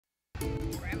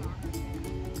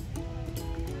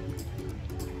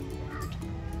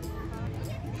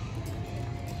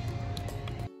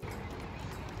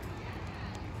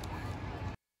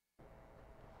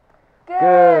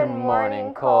Good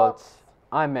morning, Kolts.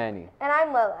 I'm Manny. And I'm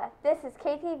Lila. This is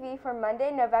KTV for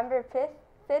Monday, November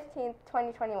 15th,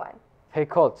 2021. Hey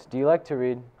Kolts, do you like to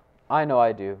read? I know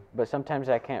I do, but sometimes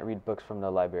I can't read books from the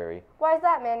library. Why is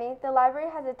that, Manny? The library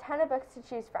has a ton of books to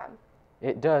choose from.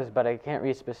 It does, but I can't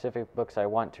read specific books I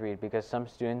want to read because some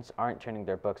students aren't turning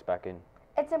their books back in.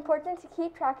 It's important to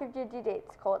keep track of your due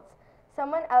dates, Kolts.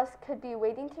 Someone else could be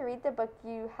waiting to read the book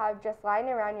you have just lying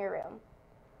around your room.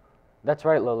 That's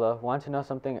right, Lola. Want to know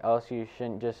something else you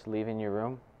shouldn't just leave in your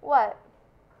room? What?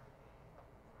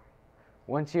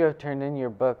 Once you have turned in your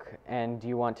book and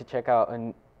you want to check out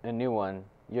a new one,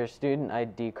 your student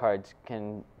ID cards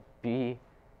can be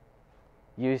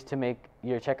used to make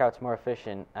your checkouts more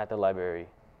efficient at the library.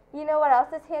 You know what else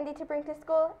is handy to bring to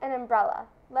school? An umbrella.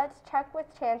 Let's check with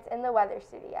Chance in the weather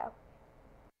studio.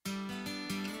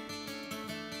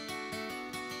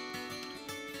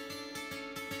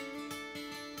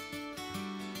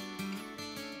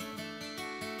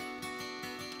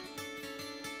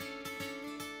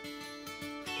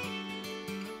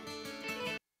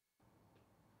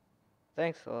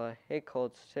 Thanks, Lola. Hey,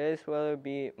 Colts. Today's weather will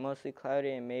be mostly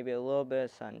cloudy and maybe a little bit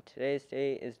of sun. Today's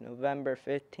date is November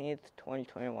 15th,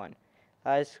 2021.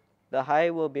 The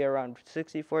high will be around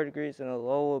 64 degrees and the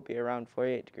low will be around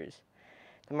 48 degrees.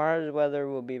 Tomorrow's weather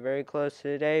will be very close to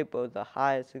today, both the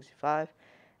high is 65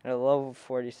 and a low of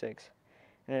 46.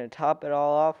 And to top it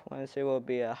all off, Wednesday will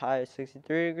be a high of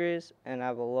 63 degrees and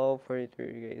have a low of 43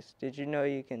 degrees. Did you know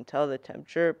you can tell the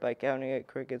temperature by counting a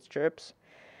cricket's chirps?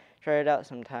 Try it out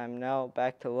sometime. Now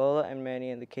back to Lola and Manny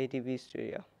in the KTV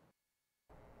studio.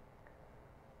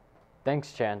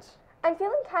 Thanks, Chance. I'm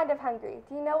feeling kind of hungry.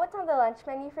 Do you know what's on the lunch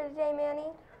menu for today, Manny?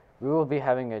 We will be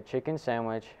having a chicken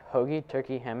sandwich, hoagie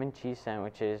turkey ham and cheese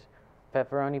sandwiches,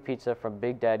 pepperoni pizza from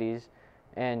Big Daddy's,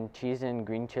 and cheese and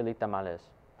green chili tamales.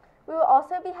 We will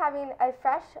also be having a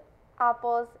fresh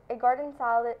apples, a garden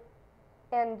salad,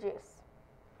 and juice.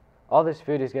 All this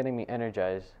food is getting me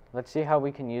energized. Let's see how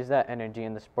we can use that energy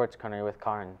in the sports corner with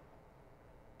Karan.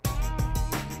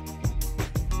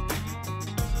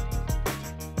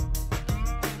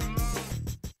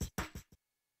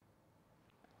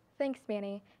 Thanks,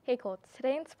 Manny. Hey, Colts.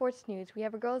 Today in sports news, we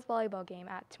have a girls' volleyball game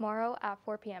tomorrow at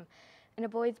 4 p.m. and a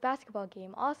boys' basketball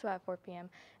game also at 4 p.m.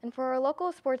 And for our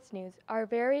local sports news, our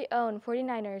very own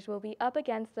 49ers will be up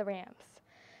against the Rams.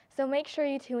 So make sure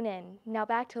you tune in. Now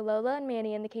back to Lola and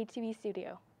Manny in the KTV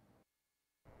studio.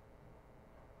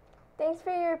 Thanks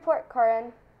for your report,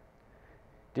 Karan.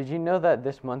 Did you know that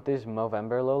this month is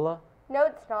Movember, Lola? No,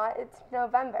 it's not. It's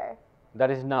November. That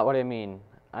is not what I mean.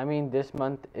 I mean this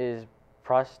month is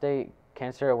Prostate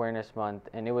Cancer Awareness Month,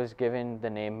 and it was given the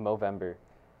name Movember.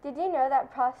 Did you know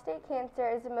that prostate cancer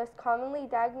is the most commonly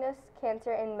diagnosed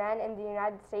cancer in men in the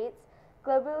United States?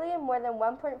 Globally, more than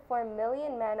 1.4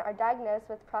 million men are diagnosed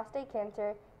with prostate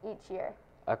cancer each year.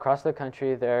 Across the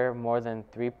country, there are more than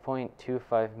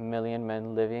 3.25 million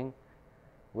men living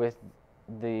with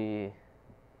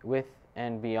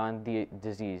and beyond the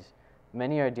disease.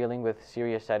 Many are dealing with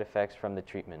serious side effects from the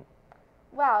treatment.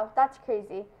 Wow, that's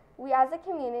crazy. We as a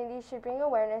community should bring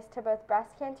awareness to both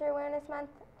Breast Cancer Awareness Month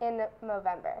and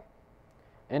Movember.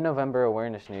 In November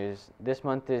awareness news, this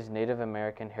month is Native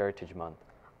American Heritage Month.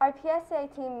 Our PSA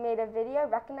team made a video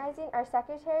recognizing our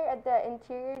Secretary of the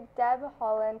Interior, Deb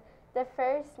Haaland, the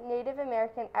first Native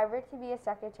American ever to be a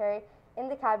secretary in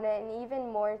the cabinet, and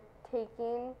even more,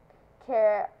 taking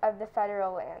care of the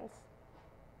federal lands.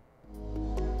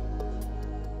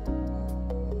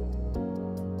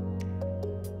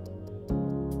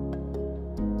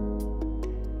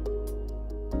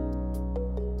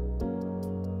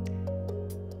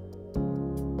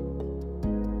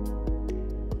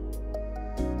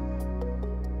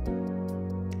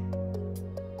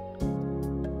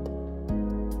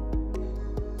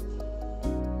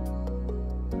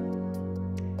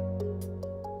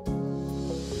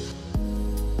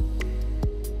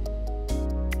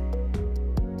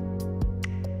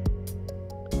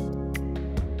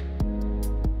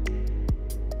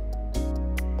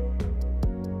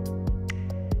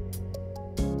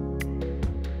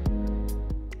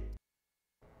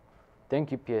 Thank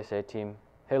you, PSA team.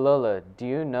 Hey Lola, do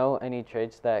you know any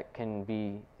traits that can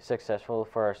be successful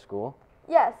for our school?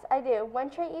 Yes, I do. One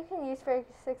trait you can use for a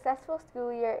successful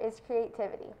school year is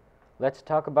creativity. Let's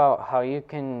talk about how you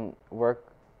can work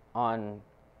on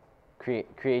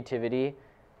creativity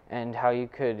and how you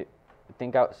could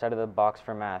think outside of the box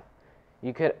for math.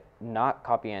 You could not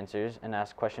copy answers and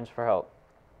ask questions for help.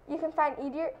 You can find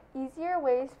easier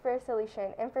ways for a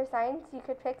solution. And for science, you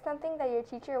could pick something that your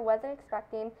teacher wasn't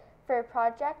expecting for a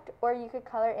project, or you could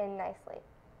color in nicely.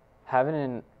 Having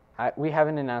an We have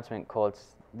an announcement,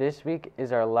 Colts. This week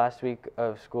is our last week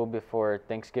of school before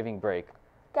Thanksgiving break.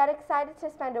 Get excited to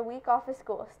spend a week off of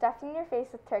school, stuffing your face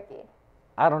with turkey.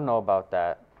 I don't know about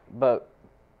that, but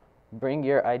bring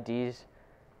your IDs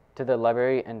to the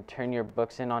library and turn your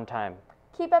books in on time.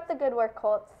 Keep up the good work,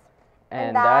 Colts.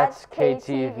 And that's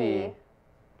KTV.